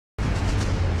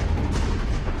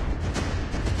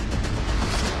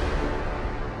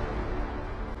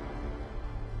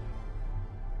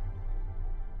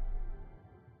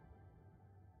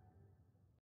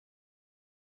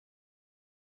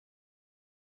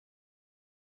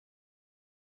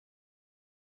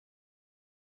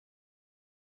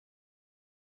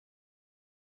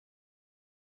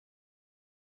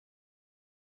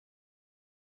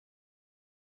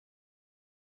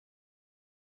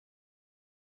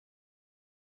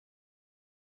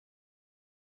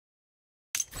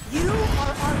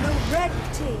Red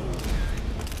team.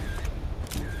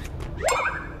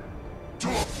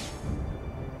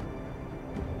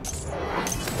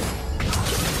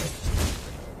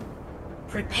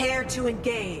 Prepare to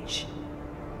engage.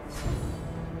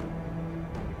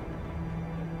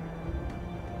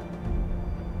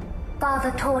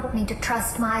 Father taught me to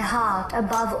trust my heart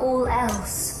above all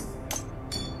else.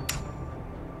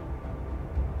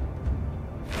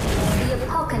 The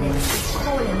apocalypse is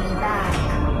calling me back.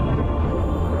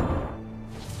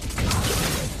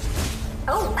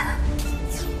 Oh!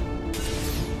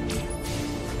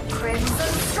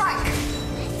 Crimson Strike!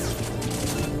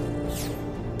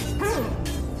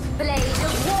 Blade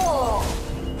of War!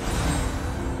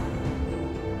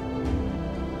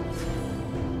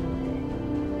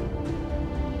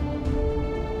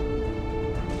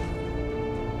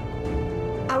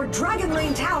 Our Dragon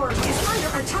Lane Tower is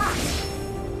under attack!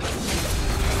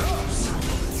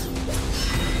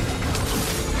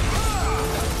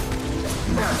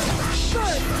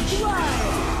 First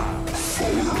blood!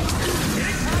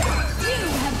 You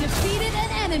have defeated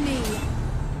an enemy!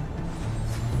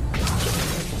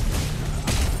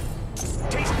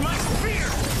 Taste my spear!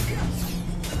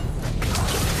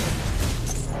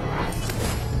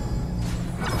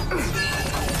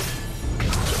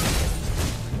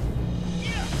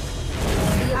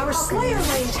 Our Slayer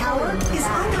Lane Tower is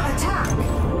under attack!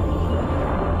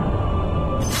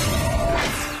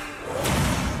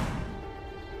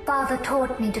 Father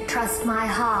taught me to trust my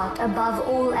heart above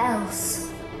all else.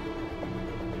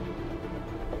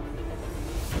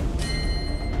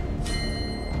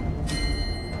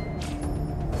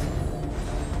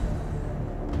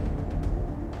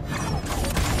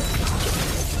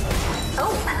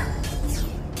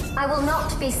 I will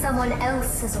not be someone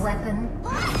else's weapon.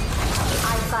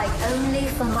 I fight only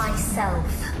for myself.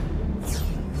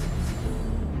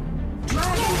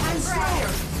 Dragon and Slayer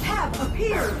have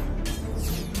appeared!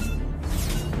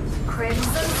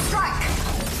 Crimson Strike!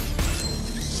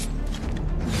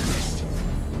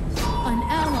 An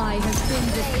ally has been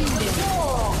defeated.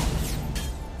 War!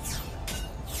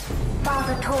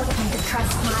 Father taught me to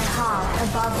trust my heart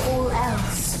above all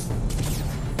else.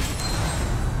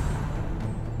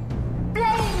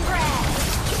 Flame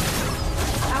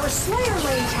breath! Our Slayer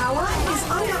Lane Tower is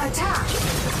under attack!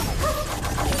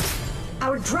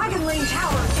 Our Dragon Lane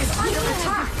Tower is under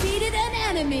attack! Defeated an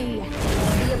enemy!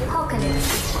 The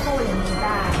apocalypse is calling me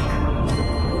back.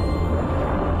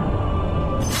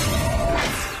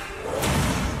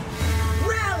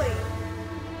 Rally!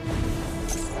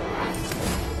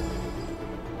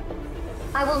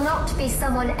 I will not be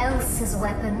someone else's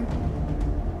weapon.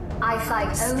 I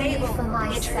fight only Stable for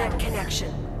myself. internet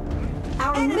connection.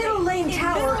 Our middle lane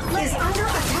tower is under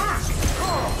attack!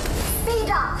 Speed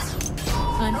up!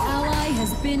 An ally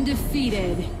has been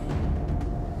defeated.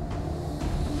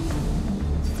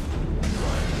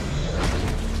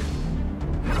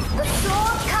 The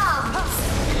sword comes!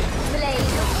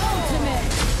 Blade of Ultimate!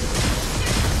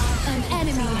 An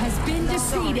enemy has been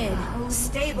defeated.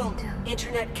 Stable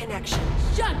internet connection.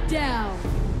 Shut down!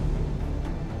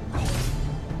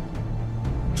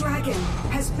 Dragon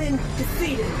has been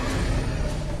defeated.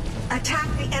 Attack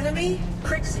the enemy,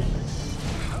 Crixie.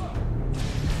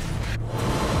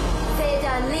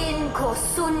 Fedalin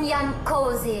Kosunyan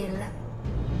Kozil.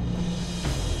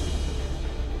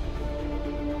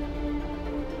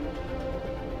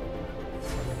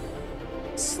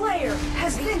 Slayer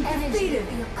has been Energy defeated.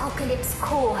 of the Apocalypse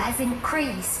core has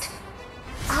increased.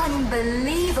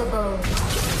 Unbelievable.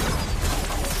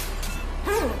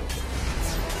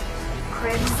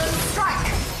 Crimson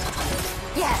Strike.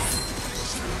 Yes.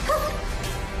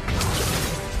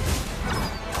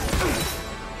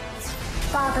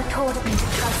 Father taught me to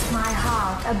trust my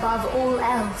heart above all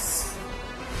else.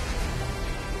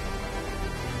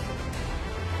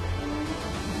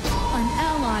 An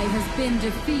ally has been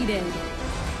defeated.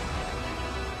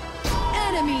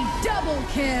 Enemy double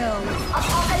kill!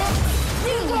 Apocalypse,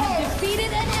 You have begin!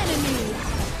 defeated an enemy!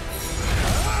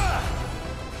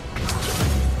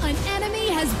 An enemy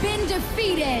has been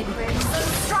defeated! Crimson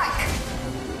Strike.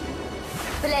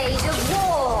 Blade of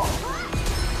War.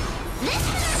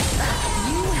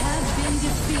 You have been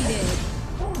defeated.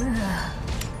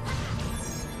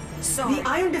 The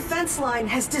iron defense line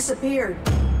has disappeared.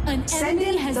 An Send enemy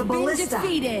in has the been ballista.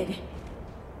 defeated.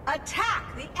 Attack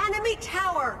the enemy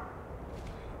tower!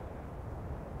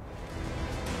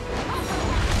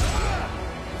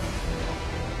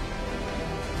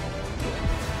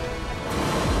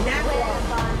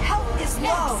 Nagwa, help is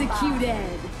low!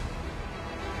 Executed.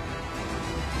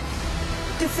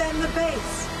 Defend the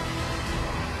base!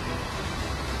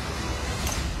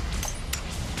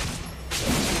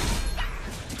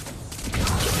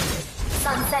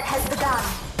 Sunset has begun.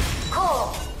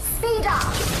 Core, speed up!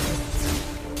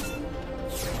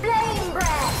 Flame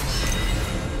breath!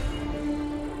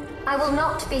 I will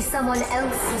not be someone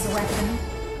else's weapon.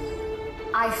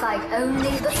 I fight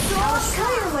only the Our sword.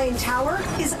 Slayer Lane tower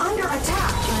is under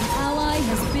attack. An ally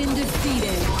has been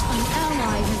defeated. An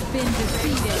ally has been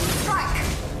defeated. Strike!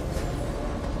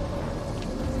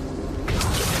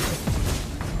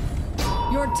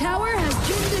 Your tower has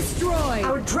been destroyed.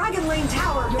 Our Dragon Lane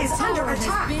tower Your is under tower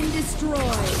attack. has been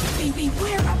destroyed.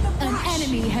 Beware of the An brush.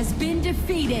 enemy has been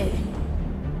defeated.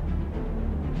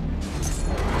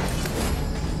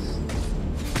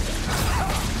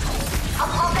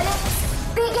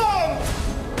 Apocalypse, begin!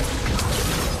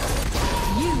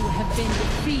 You have been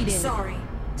defeated. Sorry.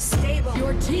 Stable.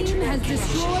 Your team internet has connection.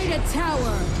 destroyed a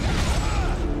tower.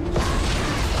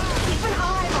 Keep an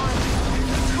eye on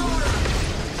tower.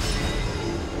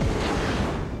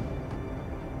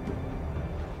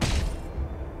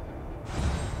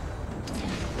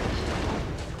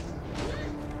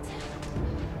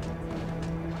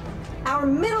 Our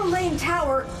middle lane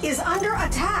tower is under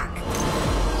attack.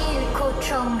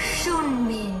 Trong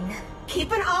Shunmin.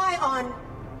 Keep an eye on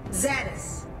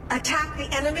Zadis. Attack the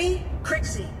enemy,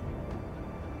 Crixie.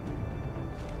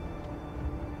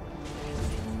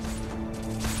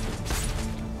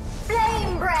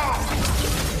 Flame breath!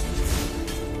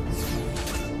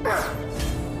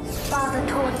 Father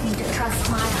taught me to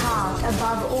trust my heart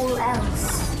above all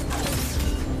else.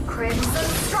 Crimson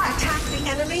strike! Attack the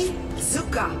enemy,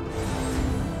 Zuka.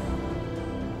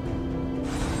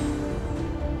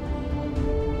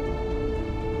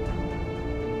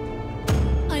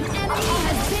 An enemy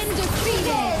has been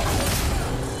defeated.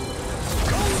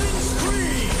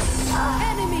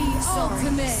 Enemy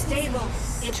ultimate. Stable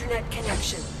internet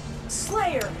connection.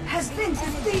 Slayer has been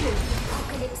defeated.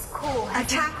 Apocalypse core has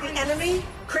Attack the enemy,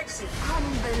 Crixie.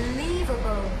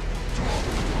 unbelievable.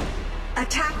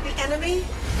 Attack the enemy,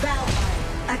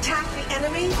 Valheim. Attack the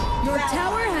enemy, Your Valheim.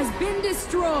 tower has been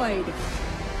destroyed.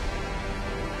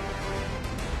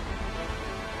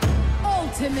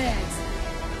 Ultimate.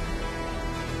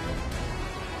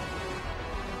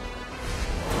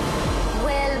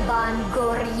 Welban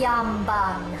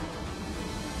Goryamban.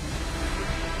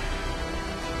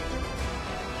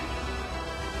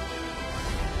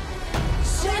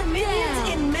 Shut minions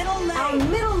down. in middle lane. Our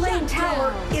middle lane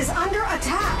tower is under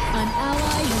attack. An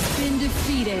ally has been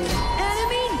defeated.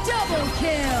 Enemy double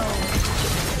kill.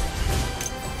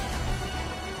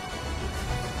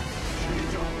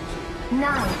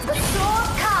 Now the sword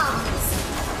comes.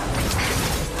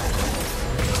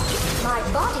 My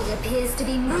body appears to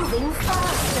be moving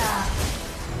faster.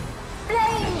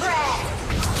 Flame breath!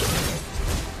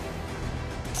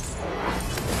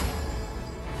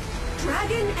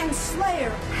 Dragon and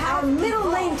Slayer. Our middle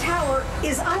lane tower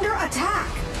is under attack.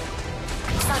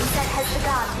 Sunset has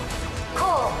begun.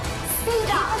 Core, speed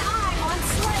Keep up! an eye on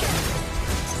Slayer.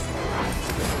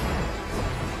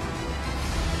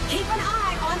 Keep an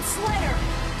eye on Slayer.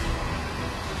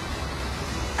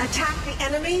 Attack the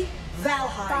enemy,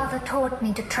 Valheim. Father taught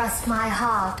me to trust my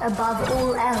heart above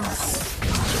all else.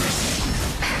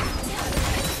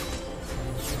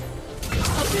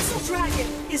 Abyssal Dragon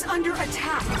is under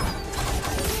attack.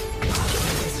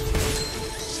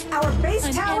 Our base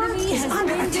An tower enemy is has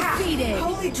under been attack. defeated.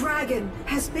 Holy Dragon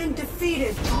has been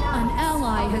defeated. An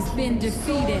ally has been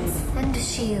defeated. And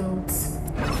shields.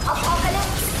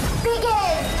 Apocalypse,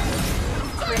 begin!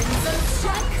 Crimson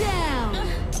Shut down.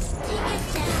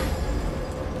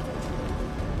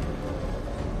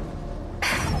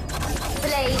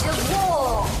 blade of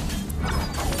war!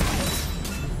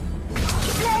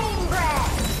 Flame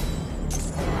breath!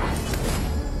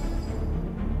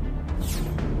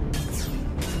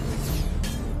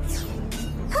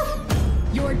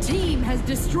 Your team has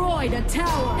destroyed a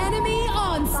tower. Enemy Father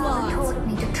onslaught. taught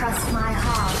me to trust my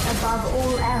heart above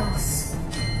all else.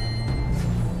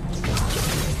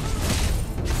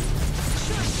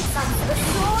 The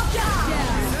sword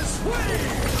down!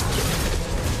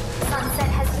 Sunset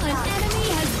has An begun. enemy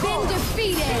has been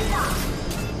defeated.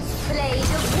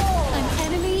 Blade of war! An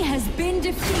enemy has been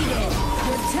defeated.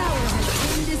 Your tower has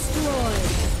been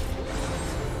destroyed.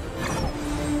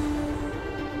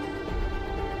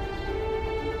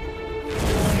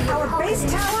 Our base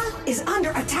tower is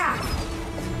under attack.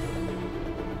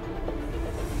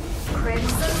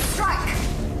 Crimson strike!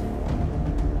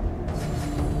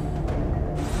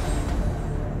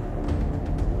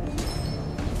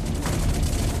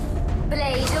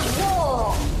 Blade of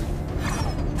war!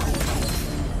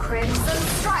 Crimson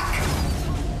strike!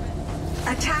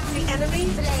 Attack the enemy.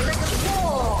 Blade of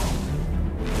war!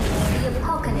 The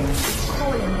apocalypse is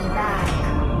calling me back.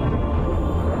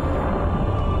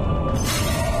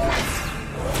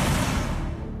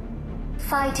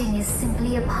 Fighting is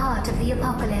simply a part of the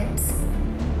apocalypse.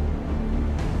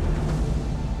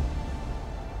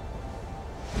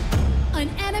 An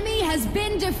enemy has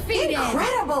been defeated!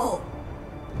 Incredible!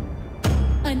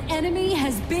 An enemy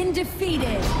has been defeated!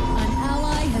 An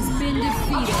ally has been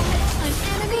defeated! An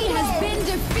enemy has been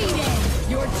defeated!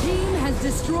 Your team has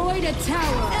destroyed a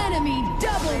tower! Enemy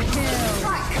double kill!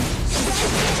 Shut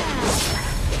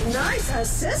down! Nice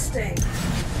assisting!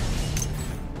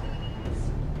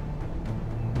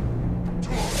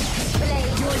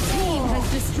 Your team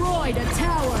has destroyed a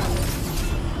tower!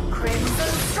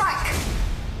 Crimson strike!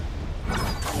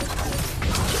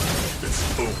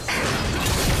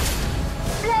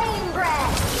 Flame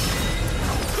breath!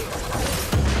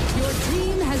 Your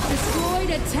team has destroyed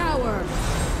a tower!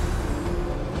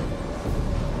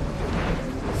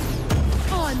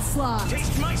 Onslaught!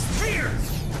 Taste my spear!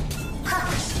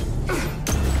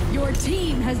 Your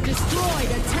team has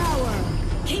destroyed a tower!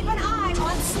 Keep an eye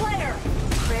on Slayer!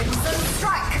 Crimson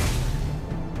strike!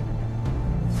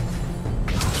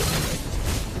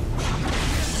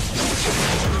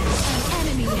 An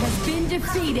enemy has been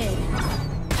defeated!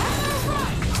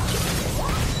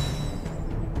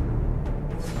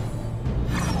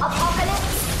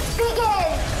 Apocalypse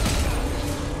begin!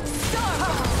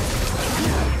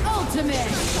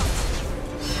 Ultimate!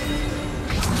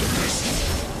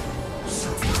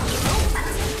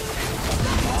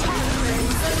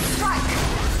 Crimson strike!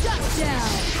 Shut down!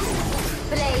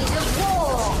 Blade of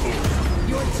war!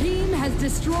 Your team has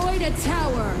destroyed a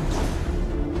tower!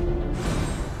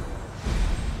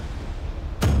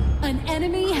 An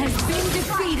enemy has been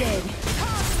defeated!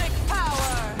 Cosmic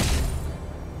power!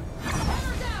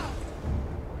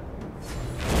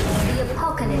 The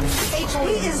apocalypse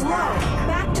HP is low.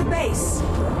 Back to base.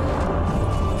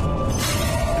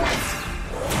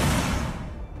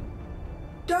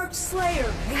 Dark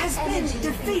Slayer has been Energy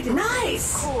defeated.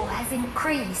 Nice! core has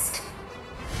increased.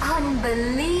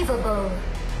 Unbelievable!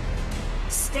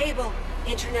 Stable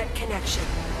internet connection.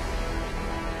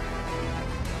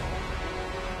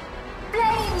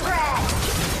 Flame breath!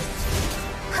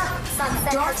 Ha!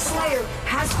 Sunset Dark has Slayer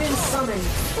has been summoned.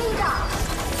 speed up!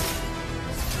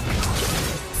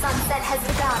 Sunset has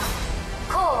begun.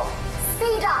 Core,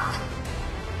 speed up!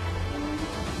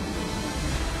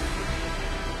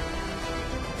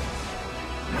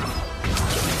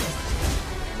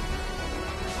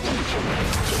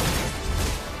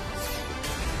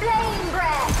 Flame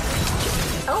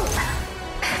breath! Oh!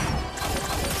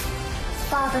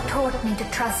 Father taught me to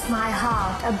trust my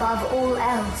heart above all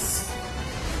else.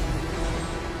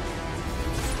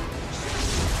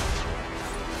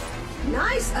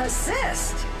 Nice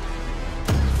assist!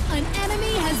 An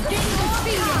enemy has been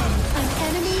defeated! An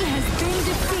enemy has been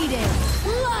defeated!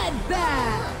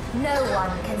 Bloodbath! No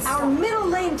one can Our stop middle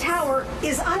lane tower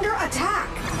is under attack.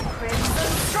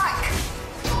 Crimson Strike!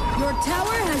 Your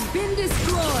tower has been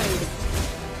destroyed!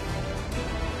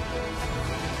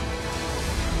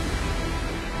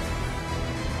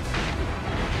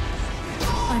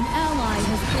 An ally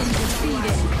has been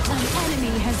defeated! An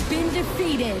enemy has been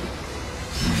defeated!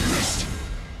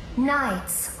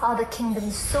 Knights are the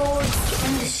kingdom's swords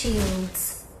and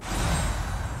shields.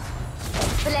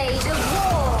 Blade of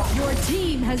war! Your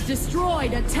team has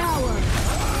destroyed a tower!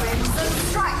 Crimson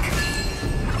Strike!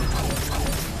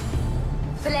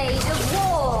 Blade of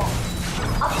war!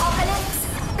 Apocalypse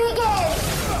begin!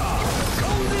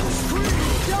 Golden Scream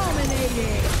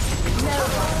dominating! No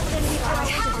one can be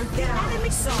Attack the enemy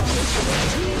Your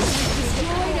team has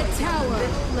destroyed a tower!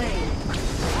 lane.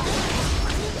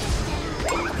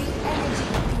 The energy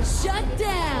Shut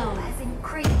down! has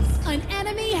increased. An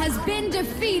enemy has been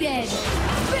defeated!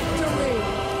 Victory!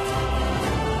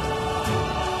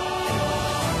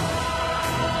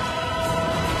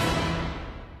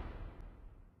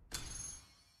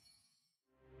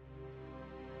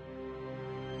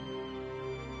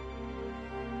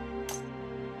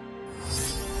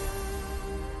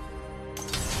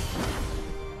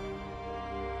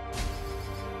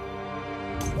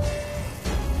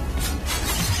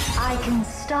 I can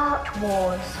start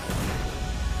wars.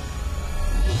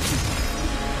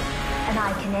 And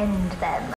I can end them.